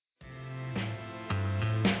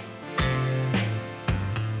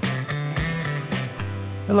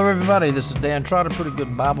Hello everybody, this is Dan Trotter, Pretty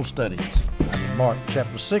Good Bible Studies. I'm in Mark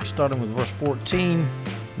chapter 6, starting with verse 14.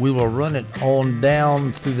 We will run it on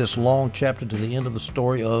down through this long chapter to the end of the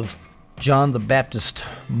story of John the Baptist's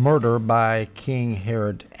murder by King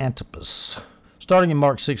Herod Antipas. Starting in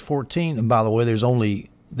Mark 6:14, and by the way,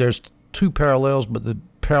 there's two parallels, but the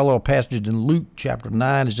parallel passage in Luke chapter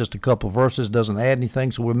 9 is just a couple of verses, doesn't add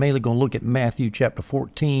anything, so we're mainly going to look at Matthew chapter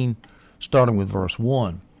 14, starting with verse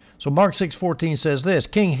 1. So Mark 6:14 says this: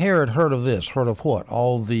 King Herod heard of this. Heard of what?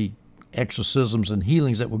 All the exorcisms and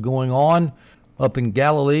healings that were going on up in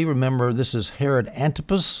Galilee. Remember, this is Herod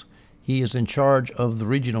Antipas. He is in charge of the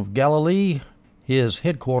region of Galilee. His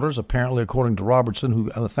headquarters, apparently according to Robertson,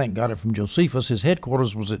 who I think got it from Josephus, his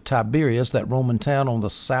headquarters was at Tiberias, that Roman town on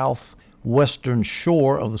the southwestern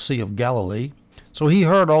shore of the Sea of Galilee. So he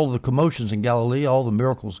heard all the commotions in Galilee, all the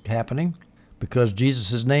miracles happening, because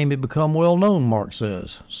Jesus' name had become well known, Mark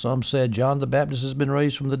says. Some said John the Baptist has been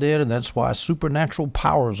raised from the dead, and that's why supernatural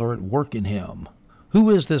powers are at work in him.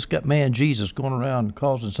 Who is this man Jesus going around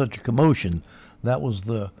causing such a commotion? That was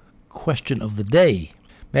the question of the day.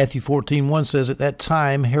 Matthew 14:1 says, at that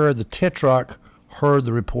time Herod the Tetrarch heard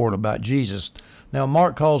the report about Jesus. Now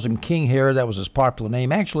Mark calls him King Herod. That was his popular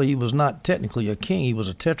name. Actually, he was not technically a king. He was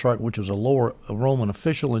a tetrarch, which was a Roman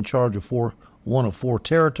official in charge of one of four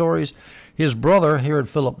territories. His brother, Herod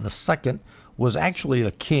Philip II, was actually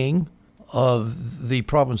a king of the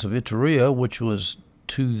province of Iturea, which was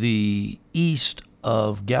to the east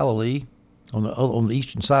of Galilee, on the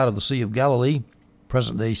eastern side of the Sea of Galilee,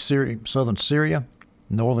 present-day Syria, southern Syria,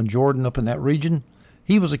 northern Jordan, up in that region.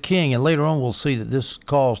 He was a king, and later on we'll see that this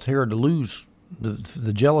caused Herod to lose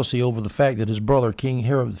the jealousy over the fact that his brother, King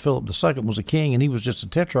Herod Philip II, was a king, and he was just a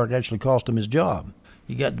tetrarch. Actually cost him his job.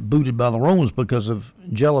 He got booted by the Romans because of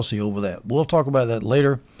jealousy over that. We'll talk about that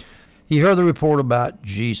later. He heard the report about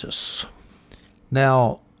Jesus.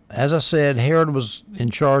 Now, as I said, Herod was in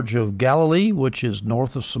charge of Galilee, which is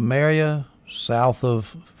north of Samaria, south of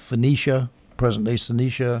Phoenicia, present-day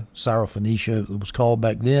Phoenicia, Syrophoenicia, it was called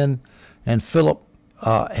back then. And Philip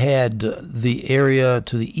had the area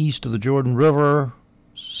to the east of the Jordan River.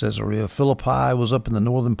 Caesarea Philippi was up in the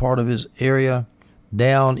northern part of his area,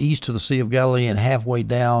 down east to the Sea of Galilee, and halfway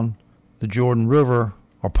down the Jordan River,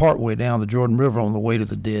 or partway down the Jordan River on the way to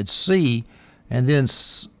the Dead Sea. And then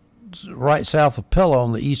right south of Pella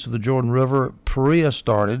on the east of the Jordan River, Perea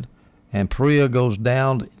started, and Perea goes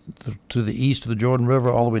down to the east of the Jordan River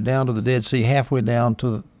all the way down to the Dead Sea, halfway down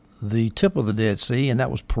to the tip of the Dead Sea, and that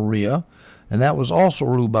was Perea. And that was also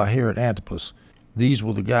ruled by Herod Antipas. These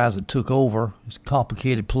were the guys that took over. It's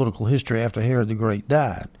complicated political history after Herod the Great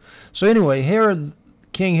died. So anyway,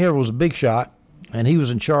 King Herod was a big shot, and he was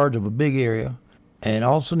in charge of a big area. And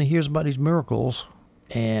all of a sudden he hears about these miracles,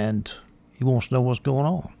 and he wants to know what's going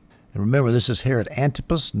on. And remember, this is Herod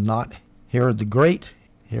Antipas, not Herod the Great.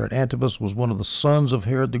 Herod Antipas was one of the sons of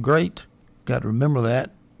Herod the Great. Got to remember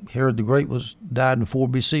that. Herod the Great died in 4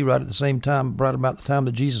 BC, right at the same time, right about the time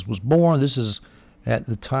that Jesus was born. This is at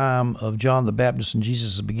the time of John the Baptist and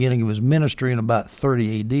Jesus' beginning of his ministry in about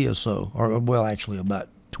 30 AD or so, or well, actually about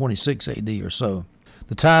 26 AD or so.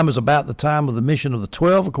 The time is about the time of the mission of the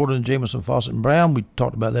 12, according to Jameson, Fawcett, and Brown. We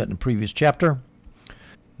talked about that in the previous chapter.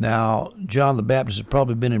 Now, John the Baptist had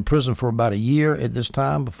probably been in prison for about a year at this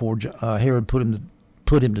time before Herod put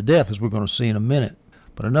him to death, as we're going to see in a minute.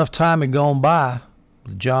 But enough time had gone by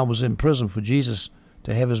that John was in prison for Jesus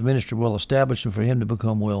to have his ministry well established and for him to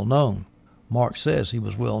become well known. Mark says he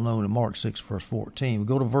was well known in Mark 6, verse 14. We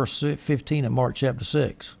go to verse 15 in Mark chapter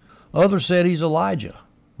 6. Others said he's Elijah.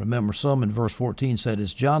 Remember, some in verse 14 said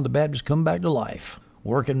it's John the Baptist come back to life,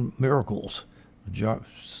 working miracles.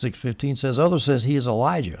 6:15 says, others says he is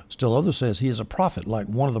Elijah. Still others says he is a prophet, like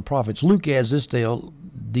one of the prophets. Luke adds this detail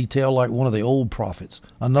like one of the old prophets,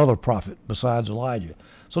 another prophet besides Elijah.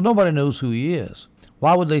 So nobody knows who he is.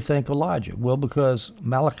 Why would they think Elijah? Well, because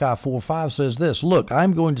Malachi 4:5 says this: look,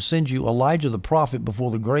 I'm going to send you Elijah the prophet before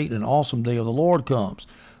the great and awesome day of the Lord comes.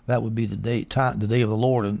 That would be the day of the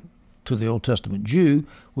Lord, and to the Old Testament Jew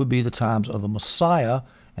would be the times of the Messiah,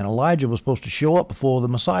 and Elijah was supposed to show up before the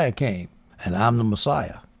Messiah came, and I'm the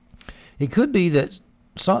Messiah. It could be that,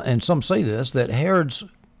 some say this, that Herod's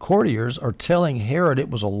courtiers are telling Herod it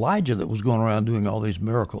was Elijah that was going around doing all these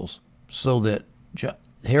miracles, so that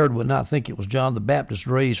Herod would not think it was John the Baptist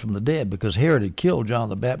raised from the dead, because Herod had killed John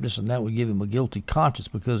the Baptist, and that would give him a guilty conscience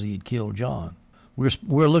because he had killed John.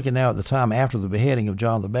 We're looking now at the time after the beheading of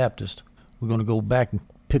John the Baptist. We're going to go back and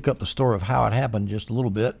pick up the story of how it happened just a little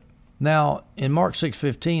bit. Now, in Mark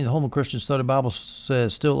 6:15, the Holman Christian Study Bible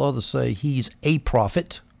says, still others say he's a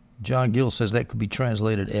prophet. John Gill says that could be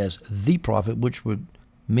translated as the prophet, which would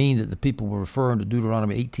mean that the people were referring to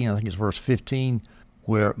Deuteronomy 18, I think it's verse 15,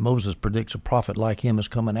 where Moses predicts a prophet like him is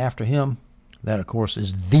coming after him. That, of course,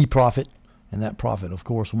 is the prophet, and that prophet, of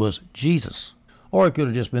course, was Jesus. Or it could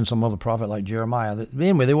have just been some other prophet like Jeremiah.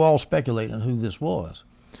 Anyway, they were all speculating who this was.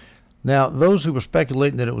 Now, those who were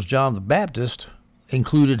speculating that it was John the Baptist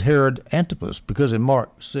included Herod Antipas, because in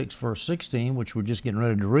Mark 6, verse 16, which we're just getting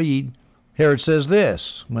ready to read, Herod says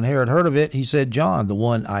this: when Herod heard of it, he said, John, the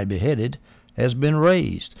one I beheaded, has been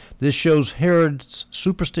raised. This shows Herod's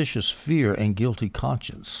superstitious fear and guilty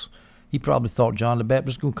conscience. He probably thought John the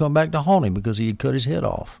Baptist was going to come back to haunt him because he had cut his head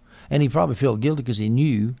off. And he probably felt guilty because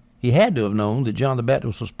he had to have known that John the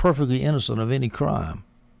Baptist was perfectly innocent of any crime.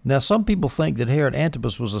 Now, some people think that Herod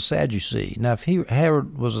Antipas was a Sadducee. Now, if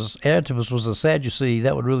Antipas was a Sadducee,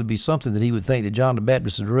 that would really be something that he would think that John the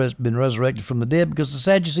Baptist had been resurrected from the dead, because the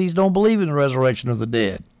Sadducees don't believe in the resurrection of the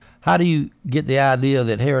dead. How do you get the idea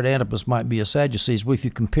that Herod Antipas might be a Sadducee? Well, if you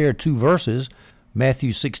compare two verses,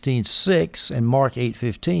 Matthew 16:6 and Mark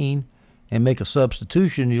 8:15, and make a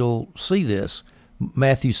substitution, you'll see this.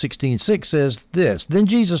 Matthew 16:6 says this: Then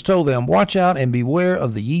Jesus told them, watch out and beware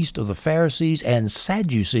of the yeast of the Pharisees and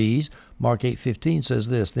Sadducees. Mark 8:15 says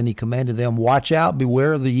this: Then he commanded them, watch out,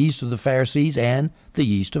 beware of the yeast of the Pharisees and the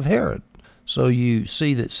yeast of Herod. So you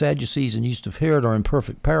see that Sadducees and yeast of Herod are in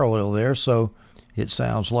perfect parallel there. So it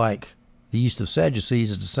sounds like the yeast of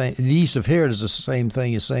Sadducees is the same. The yeast of Herod is the same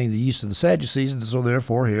thing as saying the yeast of the Sadducees, and so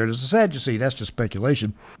therefore Herod is a Sadducee. That's just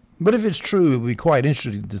speculation. But if it's true, it would be quite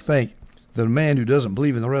interesting to think that a man who doesn't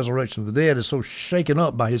believe in the resurrection of the dead is so shaken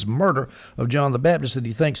up by his murder of John the Baptist that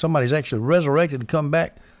he thinks somebody's actually resurrected and come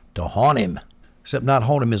back to haunt him. Except not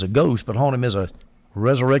haunt him as a ghost, but haunt him as a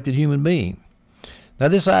resurrected human being. Now,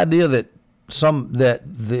 this idea that that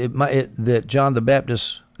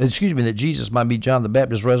Jesus might be John the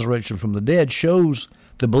Baptist's resurrection from the dead shows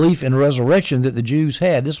the belief in resurrection that the Jews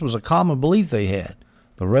had. This was a common belief they had,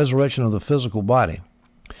 the resurrection of the physical body.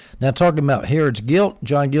 Now, talking about Herod's guilt,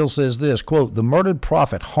 John Gill says this, quote, the murdered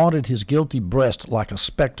prophet haunted his guilty breast like a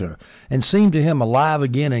specter and seemed to him alive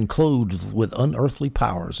again and clothed with unearthly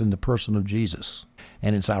powers in the person of Jesus.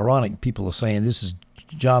 And it's ironic people are saying this is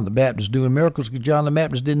John the Baptist doing miracles, because John the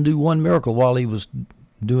Baptist didn't do one miracle while he was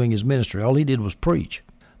doing his ministry. All he did was preach.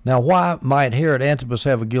 Now, why might Herod Antipas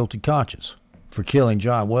have a guilty conscience for killing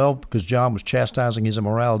John? Well, because John was chastising his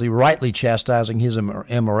immorality, rightly chastising his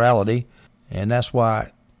immorality, and that's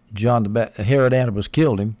why Herod Antipas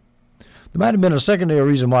killed him. There might have been a secondary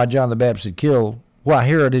reason why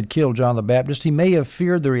Herod had killed John the Baptist. He may have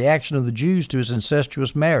feared the reaction of the Jews to his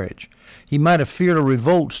incestuous marriage. He might have feared a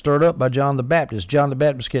revolt stirred up by John the Baptist. John the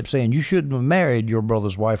Baptist kept saying, you shouldn't have married your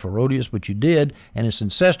brother's wife Herodias, but you did, and it's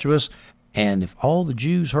incestuous. And if all the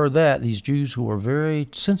Jews heard that, these Jews who are very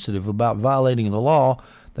sensitive about violating the law,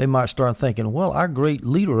 they might start thinking, well, our great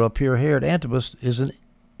leader up here, Herod Antipas, is an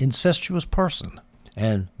incestuous person,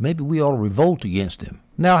 and maybe we ought to revolt against him.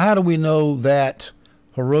 Now, how do we know that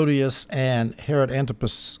Herodias and Herod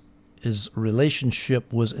Antipas'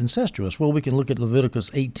 relationship was incestuous? Well, we can look at Leviticus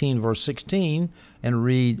 18, verse 16, and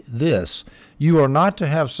read this. You are not to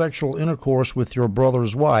have sexual intercourse with your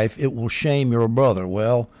brother's wife. It will shame your brother.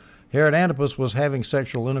 Well, Herod Antipas was having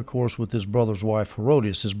sexual intercourse with his brother's wife,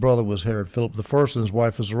 Herodias. His brother was Herod Philip I, and his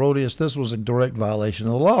wife was Herodias. This was a direct violation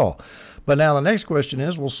of the law. But now the next question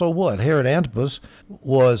is, well, so what? Herod Antipas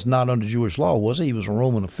was not under Jewish law, was he? He was a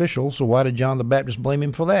Roman official, so why did John the Baptist blame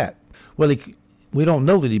him for that? Well, we don't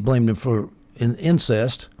know that he blamed him for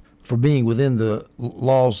incest, for being within the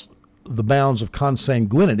laws, the bounds of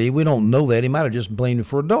consanguinity. We don't know that. He might have just blamed him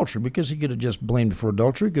for adultery, because he could have just blamed him for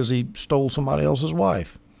adultery because he stole somebody else's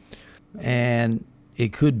wife. And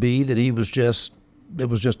it could be that it was just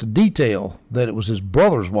a detail that it was his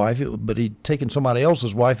brother's wife, but he'd taken somebody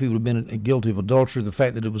else's wife. He would have been guilty of adultery. The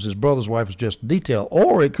fact that it was his brother's wife was just a detail.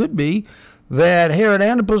 Or it could be that Herod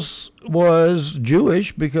Antipas was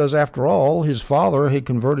Jewish because, after all, his father had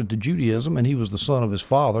converted to Judaism, and he was the son of his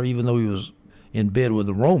father. Even though he was in bed with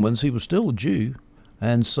the Romans, he was still a Jew,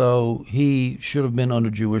 and so he should have been under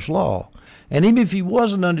Jewish law. And even if he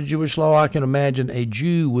wasn't under Jewish law, I can imagine a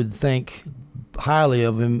Jew would think highly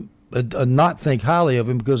of him, not think highly of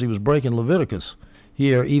him because he was breaking Leviticus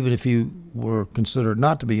here, even if he were considered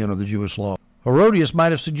not to be under the Jewish law. Herodias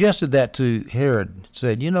might have suggested that to Herod,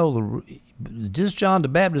 said, this John the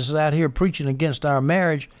Baptist is out here preaching against our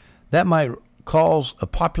marriage. That might cause a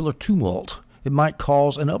popular tumult. It might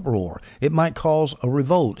cause an uproar. It might cause a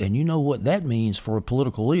revolt, and you know what that means for a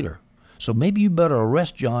political leader. So maybe you better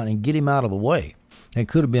arrest John and get him out of the way. That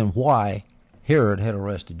could have been why Herod had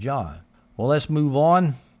arrested John. Well, let's move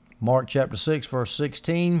on. Mark chapter 6, verse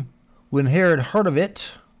 16. When Herod heard of it,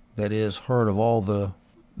 that is, heard of all the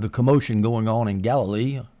the commotion going on in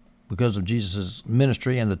Galilee because of Jesus'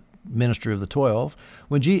 ministry and the ministry of the 12.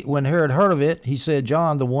 When Herod heard of it, he said,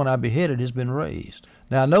 John, the one I beheaded, has been raised.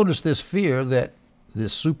 Now notice this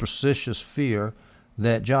superstitious fear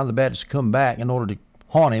that John the Baptist come back in order to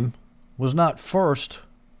haunt him was not first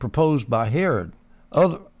proposed by Herod.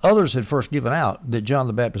 Others had first given out that John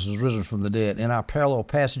the Baptist was risen from the dead. In our parallel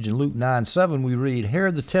passage in Luke 9:7, we read,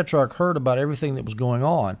 Herod the Tetrarch heard about everything that was going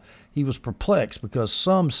on. He was perplexed because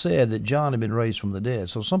some said that John had been raised from the dead.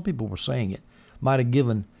 So some people were saying it. Might have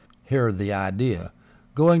given Herod the idea.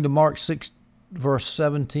 Going to Mark 6, verse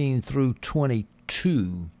 17 through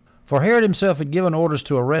 22. For Herod himself had given orders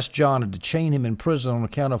to arrest John and to chain him in prison on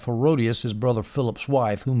account of Herodias, his brother Philip's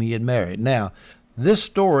wife, whom he had married. Now, this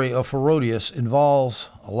story of Herodias involves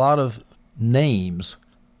a lot of names,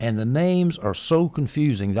 and the names are so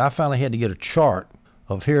confusing that I finally had to get a chart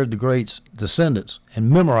of Herod the Great's descendants and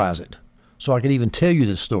memorize it so I could even tell you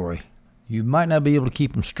this story. You might not be able to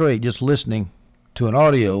keep them straight just listening to an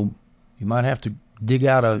audio. You might have to dig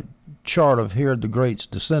out a chart of Herod the Great's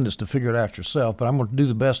descendants to figure it out yourself, but I'm going to do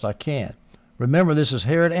the best I can. Remember, this is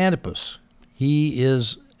Herod Antipas. He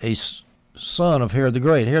is a son of Herod the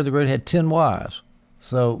Great. Herod the Great had 10 wives.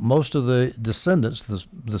 So most of the descendants,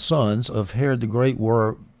 the sons of Herod the Great,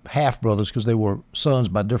 were half-brothers because they were sons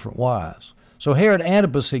by different wives. So Herod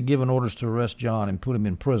Antipas had given orders to arrest John and put him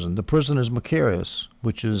in prison. The prison is Machaerus,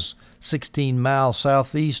 which is 16 miles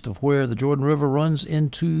southeast of where the Jordan River runs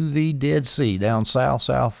into the Dead Sea, down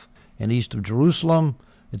south and east of Jerusalem.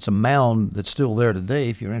 It's a mound that's still there today.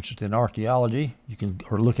 If you're interested in archaeology, you can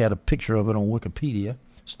look at a picture of it on Wikipedia.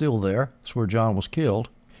 Still there. That's where John was killed,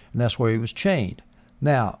 and that's where he was chained.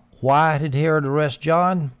 Now, why did Herod arrest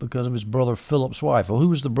John? Because of his brother Philip's wife. Well, who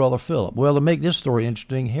was the brother Philip? Well, to make this story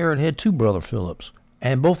interesting, Herod had 2 brother Philips,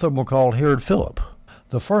 and both of them were called Herod Philip.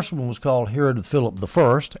 The first one was called Herod Philip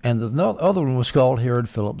I, and the other one was called Herod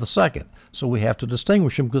Philip II. So we have to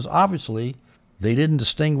distinguish them because obviously they didn't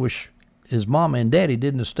distinguish, his mom and daddy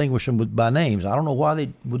didn't distinguish them by names. I don't know why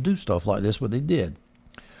they would do stuff like this, but they did.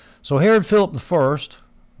 So Herod Philip I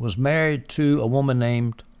was married to a woman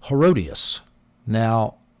named Herodias.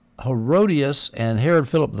 Now, Herodias and Herod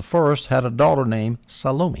Philip I had a daughter named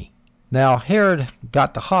Salome. Now, Herod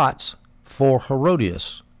got the hots for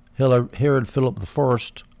Herodias, Herod Philip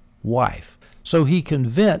I's wife. So he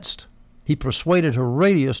persuaded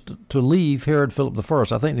Herodias to leave Herod Philip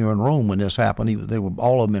I. I think they were in Rome when this happened. They were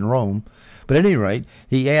all of them in Rome. But at any rate,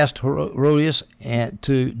 he asked Herodias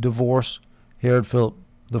to divorce Herod Philip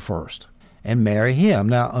I and marry him.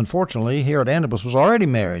 Now, unfortunately, Herod Antipas was already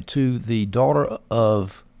married to the daughter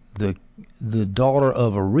of the daughter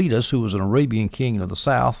of Aretas, who was an Arabian king of the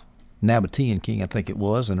south, Nabatean king, I think it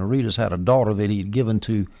was, and Aretas had a daughter that he had given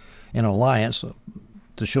to an alliance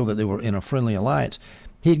to show that they were in a friendly alliance.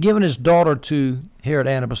 He had given his daughter to Herod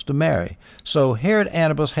Antipas to marry. So Herod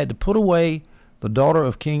Antipas had to put away the daughter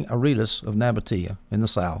of King Aretas of Nabatea in the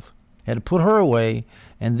south, had to put her away,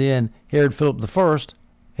 and then Herod Philip I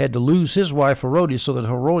had to lose his wife Herodias so that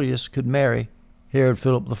Herodias could marry Herod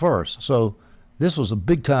Philip I. So this was a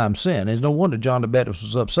big-time sin. There's no wonder John the Baptist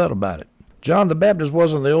was upset about it. John the Baptist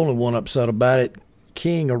wasn't the only one upset about it.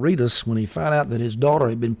 King Aretas, when he found out that his daughter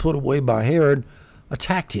had been put away by Herod,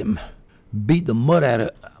 attacked him, beat the mud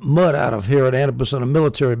out of Herod Antipas in a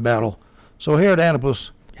military battle. So Herod Antipas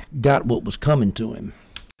got what was coming to him.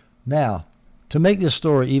 Now, to make this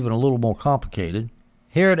story even a little more complicated,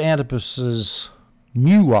 Herod Antipas's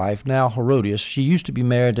new wife, now Herodias, she used to be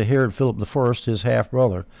married to Herod Philip I, his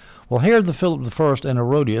half-brother. Well, Herod Philip I and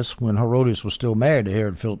Herodias, when Herodias was still married to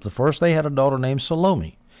Herod Philip I, they had a daughter named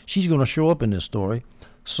Salome. She's going to show up in this story.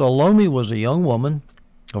 Salome was a young woman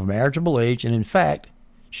of marriageable age, and in fact,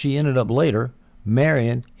 she ended up later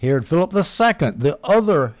marrying Herod Philip II, the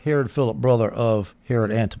other Herod Philip brother of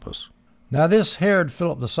Herod Antipas. Now, this Herod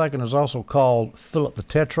Philip II is also called Philip the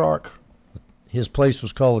Tetrarch. His place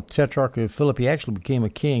was called the Tetrarchy of Philip. He actually became a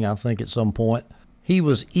king, I think, at some point. He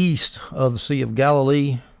was east of the Sea of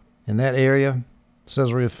Galilee in that area.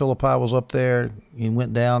 Caesarea Philippi was up there. He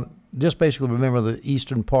went down. Just basically remember the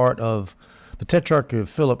eastern part of the Tetrarchy of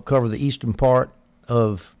Philip covered the eastern part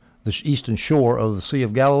of the eastern shore of the Sea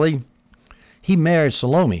of Galilee. He married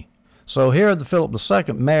Salome. So Herod Philip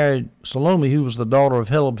II married Salome, who was the daughter of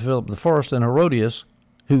Herod Philip I, and Herodias,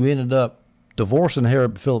 who ended up divorcing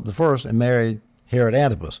Herod Philip I and married Herod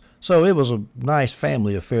Antipas. So it was a nice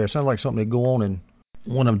family affair. It sounded like something that go on in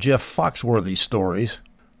one of Jeff Foxworthy's stories.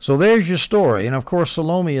 So there's your story. And of course,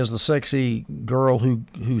 Salome is the sexy girl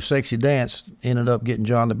who sexy danced, ended up getting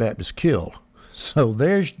John the Baptist killed. So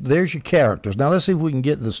there's your characters. Now let's see if we can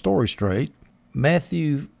get the story straight.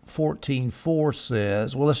 Matthew 14:4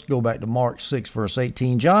 says, well, let's go back to Mark 6, verse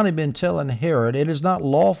 18. John had been telling Herod, it is not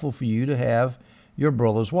lawful for you to have your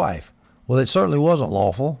brother's wife. Well, it certainly wasn't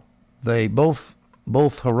lawful. They both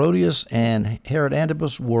Herodias and Herod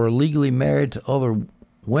Antipas were legally married to other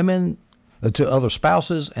women, to other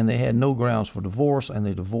spouses, and they had no grounds for divorce, and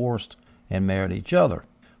they divorced and married each other.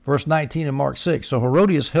 Verse 19 in Mark 6, so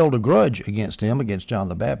Herodias held a grudge against him, against John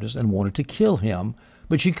the Baptist, and wanted to kill him.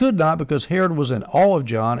 But she could not, because Herod was in awe of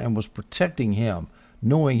John and was protecting him,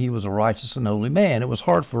 knowing he was a righteous and holy man. It was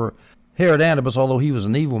hard for Herod Antipas, although he was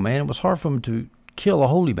an evil man, it was hard for him to kill a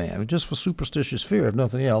holy man, just for superstitious fear, if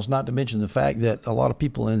nothing else, not to mention the fact that a lot of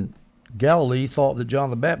people in Galilee thought that John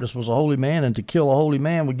the Baptist was a holy man, and to kill a holy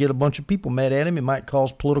man would get a bunch of people mad at him. It might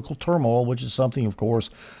cause political turmoil, which is something, of course,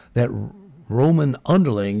 that Roman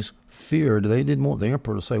underlings feared. They didn't want the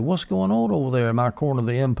emperor to say, what's going on over there in my corner of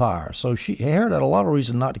the empire? So Herod had a lot of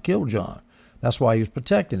reason not to kill John. That's why he was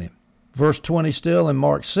protecting him. Verse 20 still in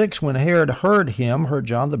Mark 6, when Herod heard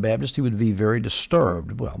John the Baptist, he would be very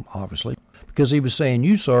disturbed. Well, obviously, because he was saying,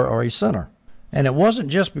 you, sir, are a sinner. And it wasn't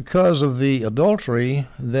just because of the adultery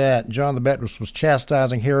that John the Baptist was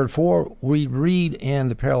chastising Herod for. We read in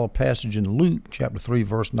the parallel passage in Luke, chapter 3,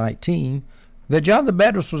 verse 19, that John the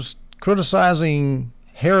Baptist was criticizing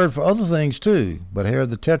Herod for other things too, but Herod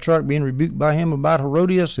the Tetrarch being rebuked by him about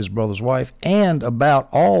Herodias, his brother's wife, and about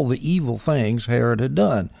all the evil things Herod had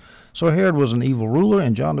done. So Herod was an evil ruler,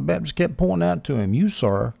 and John the Baptist kept pointing out to him, you,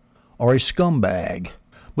 sir, are a scumbag.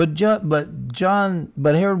 But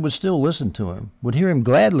Herod would still listen to him, would hear him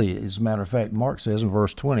gladly, as a matter of fact, Mark says in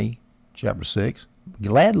verse 20, chapter 6,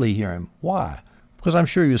 gladly hear him. Why? Because I'm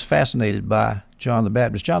sure he was fascinated by John the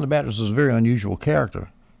Baptist. John the Baptist was a very unusual character.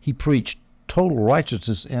 He preached total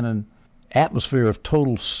righteousness in an atmosphere of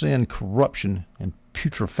total sin, corruption, and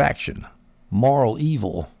putrefaction, moral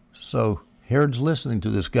evil. So Herod's listening to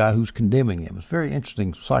this guy who's condemning him. It's a very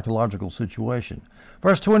interesting psychological situation.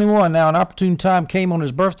 Verse 21, now an opportune time came on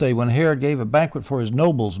his birthday when Herod gave a banquet for his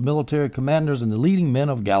nobles, military commanders, and the leading men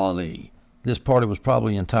of Galilee. This party was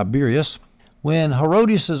probably in Tiberias. When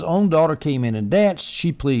Herodias' own daughter came in and danced,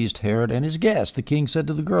 she pleased Herod and his guests. The king said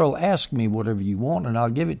to the girl, ask me whatever you want, and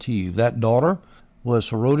I'll give it to you. That daughter was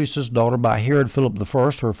Herodias' daughter by Herod Philip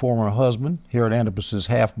I, her former husband, Herod Antipas'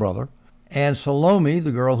 half-brother. And Salome,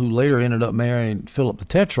 the girl who later ended up marrying Philip the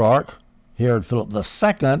Tetrarch, Herod Philip II,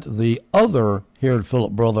 the other Herod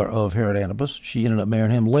Philip brother of Herod Antipas. She ended up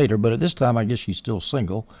marrying him later, but at this time I guess she's still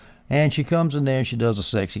single. And she comes in there and she does a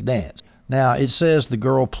sexy dance. Now, it says the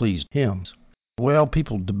girl pleased him. Well,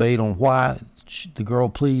 people debate on why the girl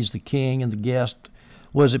pleased the king and the guest.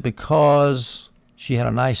 Was it because she had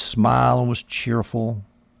a nice smile and was cheerful?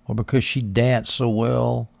 Or because she danced so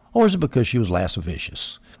well? Or is it because she was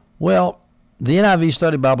lascivious? Well, the NIV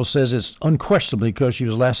Study Bible says it's unquestionably because she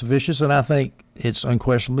was lascivious, and I think it's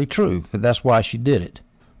unquestionably true that that's why she did it.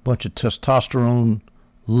 A bunch of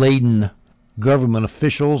testosterone-laden government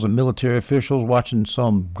officials and military officials watching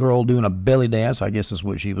some girl doing a belly dance. I guess that's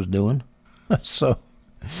what she was doing. So,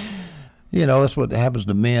 that's what happens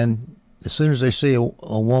to men. As soon as they see a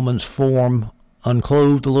woman's form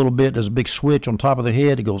unclothed a little bit, there's a big switch on top of the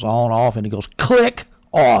head. It goes on, off, and it goes click,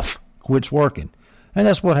 off, quits working. And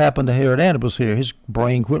that's what happened to Herod Antipas here. His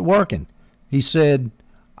brain quit working. He said,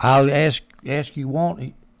 I'll ask you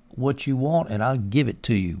what you want, and I'll give it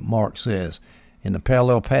to you, Mark says. In the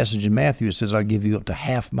parallel passage in Matthew, it says, I'll give you up to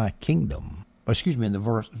half my kingdom. In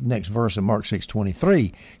the next verse in Mark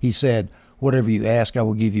 6:23, he said, whatever you ask, I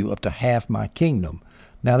will give you up to half my kingdom.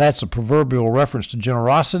 Now, that's a proverbial reference to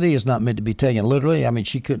generosity. It's not meant to be taken literally. I mean,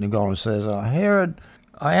 she couldn't have gone and says, Herod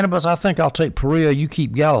Antipas, I think I'll take Perea, you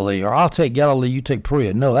keep Galilee, or I'll take Galilee, you take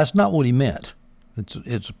Perea. No, that's not what he meant.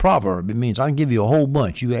 It's a proverb. It means I can give you a whole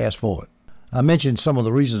bunch. You ask for it. I mentioned some of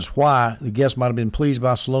the reasons why the guest might have been pleased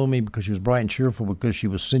by Salome, because she was bright and cheerful, because she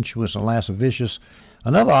was sensuous and lascivious.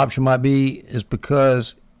 Another option might be is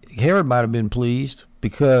because Herod might have been pleased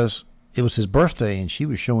because it was his birthday and she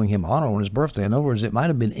was showing him honor on his birthday. In other words, it might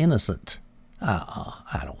have been innocent.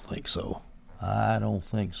 I don't think so. I don't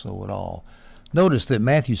think so at all. Notice that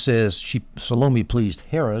Matthew says Salome pleased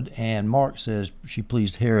Herod, and Mark says she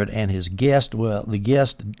pleased Herod and his guest. Well, the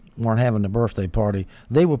guests weren't having a birthday party.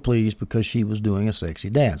 They were pleased because she was doing a sexy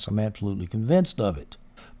dance. I'm absolutely convinced of it.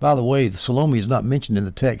 By the way, Salome is not mentioned in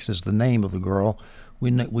the text as the name of the girl.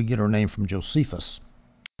 We get her name from Josephus.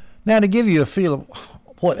 Now, to give you a feel of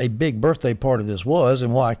what a big birthday party this was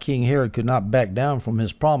and why King Herod could not back down from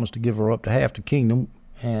his promise to give her up to half the kingdom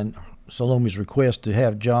and Salome's request to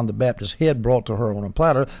have John the Baptist's head brought to her on a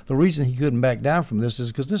platter. The reason he couldn't back down from this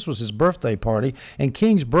is because this was his birthday party, and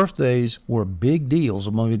kings' birthdays were big deals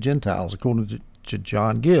among the Gentiles, according to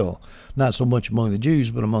John Gill. Not so much among the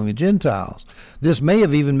Jews, but among the Gentiles. This may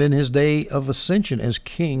have even been his day of ascension as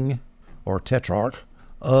king, or tetrarch,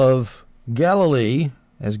 of Galilee,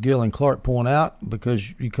 as Gill and Clark point out, because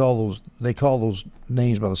they call those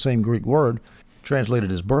names by the same Greek word,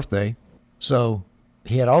 translated as birthday. So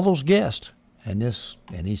he had all those guests, and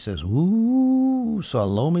he says, "Ooh,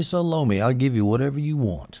 Salome, Salome, I'll give you whatever you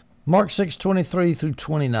want." Mark 6:23 through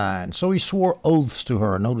 29. So he swore oaths to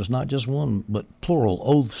her. Notice not just one, but plural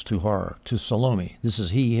oaths to her, to Salome. This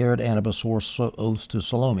is he, Herod Antipas, swore oaths to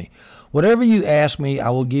Salome. "Whatever you ask me,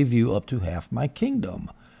 I will give you up to half my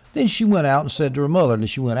kingdom." Then she went out and said to her mother, and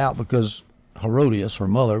she went out because Herodias, her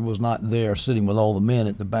mother, was not there sitting with all the men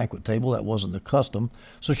at the banquet table. That wasn't the custom.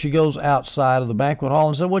 So she goes outside of the banquet hall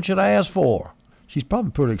and said, "What should I ask for?" She's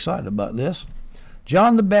probably pretty excited about this.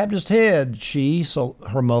 "John the Baptist's head,"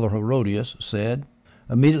 her mother Herodias, said.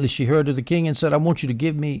 Immediately she hurried to the king and said, "I want you to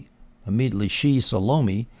give me..." Immediately she,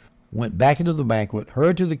 Salome, went back into the banquet,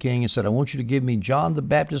 hurried to the king and said, "I want you to give me John the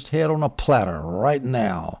Baptist's head on a platter right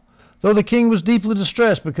now." Though the king was deeply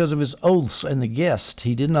distressed because of his oaths and the guest,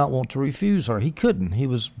 he did not want to refuse her. He couldn't. He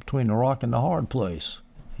was between a rock and a hard place.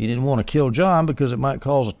 He didn't want to kill John because it might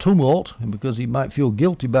cause a tumult and because he might feel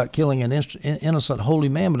guilty about killing an innocent holy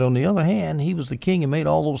man. But on the other hand, he was the king and made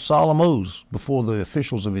all those solemn oaths before the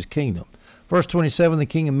officials of his kingdom. Verse 27, the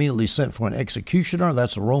king immediately sent for an executioner.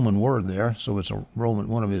 That's a Roman word there, so it's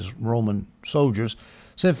one of his Roman soldiers.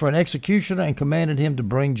 Sent for an executioner and commanded him to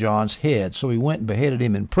bring John's head. So he went and beheaded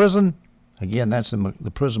him in prison. Again, that's in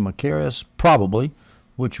the prison Machaerus, probably,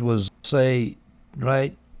 which was, say,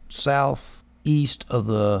 right southeast of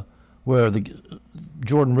where the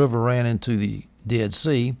Jordan River ran into the Dead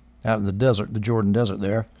Sea, out in the desert, the Jordan Desert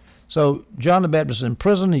there. So John the Baptist is in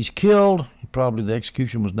prison. He's killed. Probably the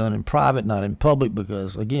execution was done in private, not in public,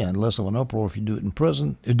 because, again, less of an uproar if you do it in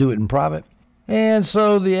prison, you do it in private. And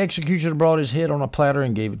so the executioner brought his head on a platter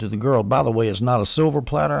and gave it to the girl. By the way, it's not a silver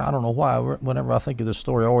platter. I don't know why. Whenever I think of this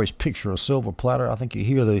story, I always picture a silver platter. I think you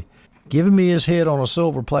hear the giving me his head on a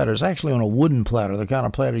silver platter. It's actually on a wooden platter, the kind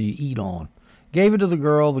of platter you eat on. Gave it to the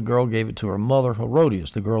girl. The girl gave it to her mother,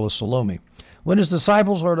 Herodias. The girl is Salome. When his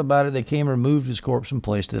disciples heard about it, they came and removed his corpse and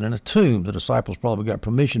placed it in a tomb. The disciples probably got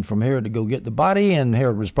permission from Herod to go get the body, and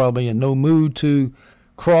Herod was probably in no mood to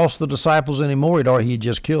cross the disciples anymore. He had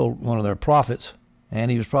just killed one of their prophets,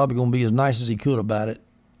 and he was probably going to be as nice as he could about it.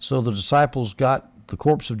 So the disciples got the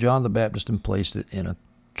corpse of John the Baptist and placed it in a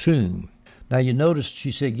tomb. Now you notice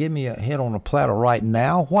she said, "Give me a head on a platter right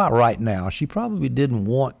now." Why right now? She probably didn't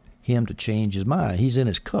want him to change his mind. He's in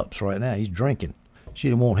his cups right now. He's drinking. She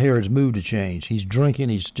didn't want Herod's mood to change. He's drinking.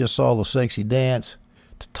 He's just saw the sexy dance.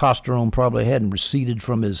 Testosterone probably hadn't receded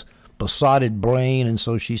from his besotted brain, and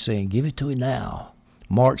so she's saying, "Give it to him now."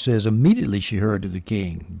 Mark says, immediately she hurried to the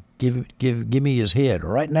king. Give me his head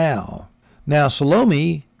right now. Now,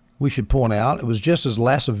 Salome, we should point out, it was just as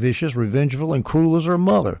lascivious, revengeful, and cruel as her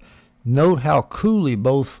mother. Note how coolly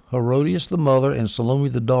both Herodias the mother and Salome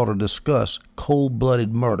the daughter discuss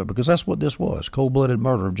cold-blooded murder, because that's what this was, cold-blooded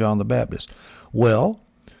murder of John the Baptist. Well,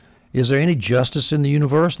 is there any justice in the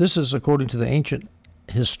universe? This is, according to the ancient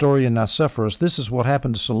historian Nicephorus, this is what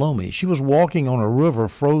happened to Salome. She was walking on a river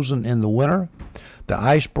frozen in the winter. The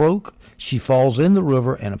ice broke. She falls in the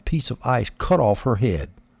river, and a piece of ice cut off her head.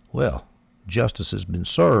 Well, justice has been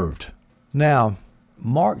served. Now,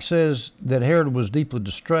 Mark says that Herod was deeply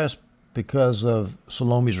distressed because of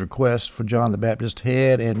Salome's request for John the Baptist's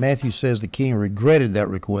head, and Matthew says the king regretted that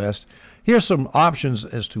request. Here's some options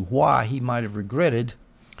as to why he might have regretted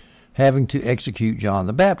having to execute John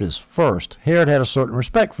the Baptist. First, Herod had a certain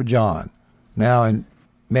respect for John. Now, in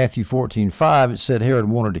Matthew 14:5, it said Herod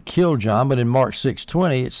wanted to kill John, but in Mark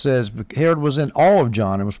 6:20, it says Herod was in awe of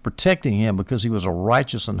John and was protecting him because he was a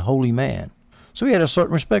righteous and holy man. So he had a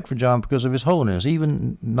certain respect for John because of his holiness.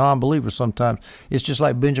 Even non-believers sometimes. It's just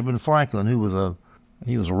like Benjamin Franklin, who was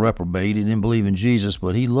a reprobate. He didn't believe in Jesus,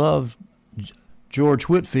 but he loved George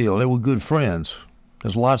Whitefield. They were good friends.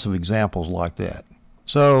 There's lots of examples like that.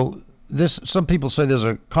 So some people say there's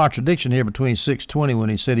a contradiction here between 6:20 when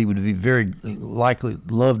he said he would be very likely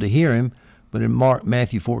love to hear him, but in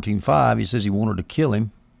Matthew 14:5 he says he wanted to kill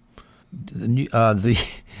him. The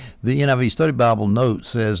NIV Study Bible note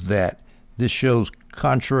says that this shows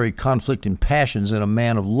contrary conflicting passions in a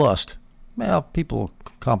man of lust. Well, people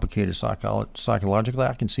are complicated psychologically.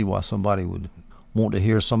 I can see why somebody would want to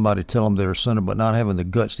hear somebody tell them they're a sinner but not having the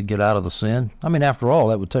guts to get out of the sin. I mean, after all,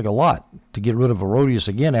 that would take a lot to get rid of Herodias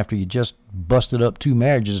again after you just busted up 2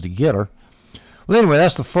 marriages to get her. Well, anyway,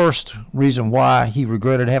 that's the first reason why he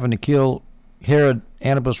regretted having to kill Herod.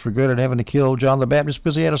 Antipas regretted having to kill John the Baptist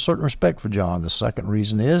because he had a certain respect for John. The second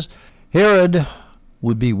reason is Herod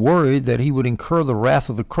would be worried that he would incur the wrath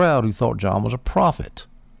of the crowd who thought John was a prophet.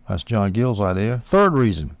 That's John Gill's idea. Third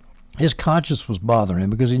reason, his conscience was bothering him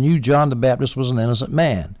because he knew John the Baptist was an innocent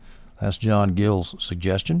man. That's John Gill's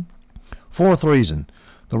suggestion. Fourth reason,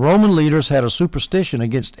 the Roman leaders had a superstition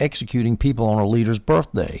against executing people on a leader's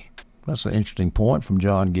birthday. That's an interesting point from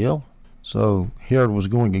John Gill. So Herod was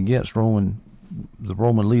going against the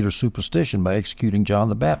Roman leader's superstition by executing John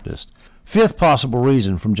the Baptist. Fifth possible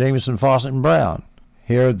reason from Jameson, Fawcett, and Brown.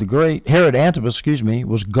 Herod Antipas,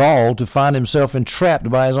 was galled to find himself entrapped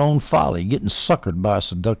by his own folly, getting suckered by a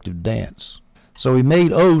seductive dance. So he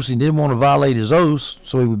made oaths. He didn't want to violate his oaths,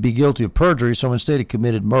 so he would be guilty of perjury, so instead he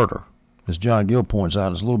committed murder. As John Gill points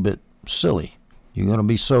out, it's a little bit silly. You're going to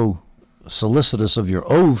be so solicitous of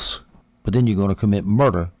your oaths, but then you're going to commit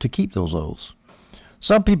murder to keep those oaths.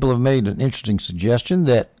 Some people have made an interesting suggestion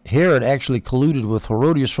that Herod actually colluded with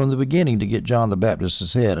Herodias from the beginning to get John the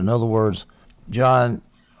Baptist's head. In other words,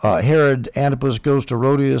 Herod Antipas goes to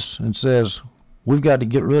Herodias and says, we've got to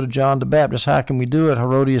get rid of John the Baptist. How can we do it?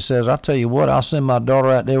 Herodias says, I'll tell you what, I'll send my daughter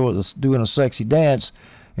out there doing a sexy dance,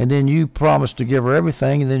 and then you promise to give her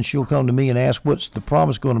everything, and then she'll come to me and ask what's the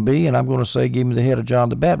promise going to be, and I'm going to say, give me the head of John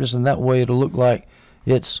the Baptist, and that way it'll look like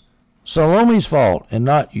it's Salome's fault and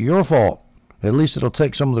not your fault. At least it'll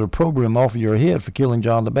take some of the opprobrium off of your head for killing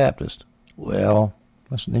John the Baptist. Well,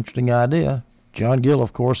 that's an interesting idea. John Gill,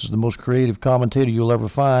 of course, is the most creative commentator you'll ever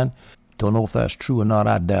find. Don't know if that's true or not.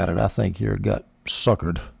 I doubt it. I think Herod got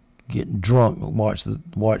suckered, getting drunk, watch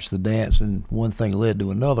the dance, and one thing led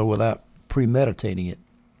to another without premeditating it.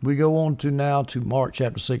 We go on now to Mark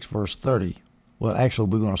chapter 6, verse 30. Well, actually,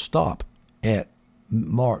 we're going to stop at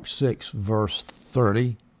Mark 6, verse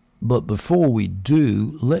 30. But before we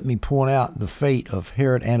do, let me point out the fate of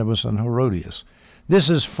Herod Antipas and Herodias. This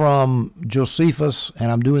is from Josephus,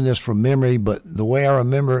 and I'm doing this from memory, but the way I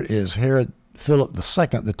remember it is Herod Philip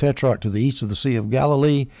II, the tetrarch to the east of the Sea of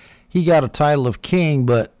Galilee. He got a title of king,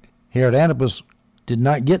 but Herod Antipas did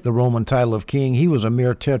not get the Roman title of king. He was a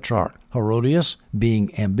mere tetrarch. Herodias,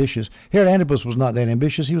 being ambitious. Herod Antipas was not that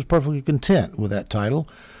ambitious. He was perfectly content with that title.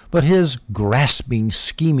 But his grasping,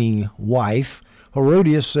 scheming wife,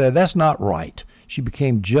 Herodias, said, that's not right. She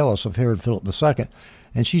became jealous of Herod Philip II.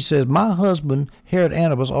 And she says, my husband, Herod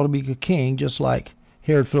Antipas, ought to be a king just like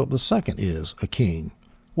Herod Philip II is a king.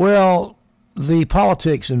 Well, the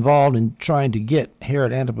politics involved in trying to get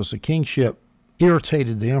Herod Antipas a kingship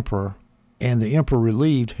irritated the emperor, and the emperor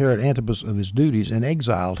relieved Herod Antipas of his duties and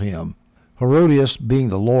exiled him. Herodias, being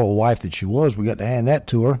the loyal wife that she was, we got to hand that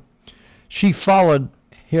to her. She followed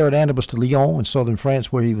Herod Antipas to Lyon in southern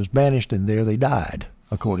France, where he was banished, and there they died,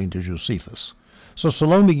 according to Josephus. So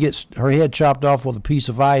Salome gets her head chopped off with a piece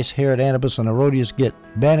of ice. Herod Antipas and Herodias get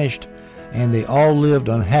banished, and they all lived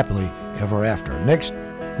unhappily ever after. Next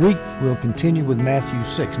week, we'll continue with Matthew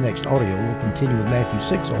 6. Next audio, we'll continue with Matthew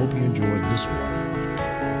 6. I hope you enjoyed this one.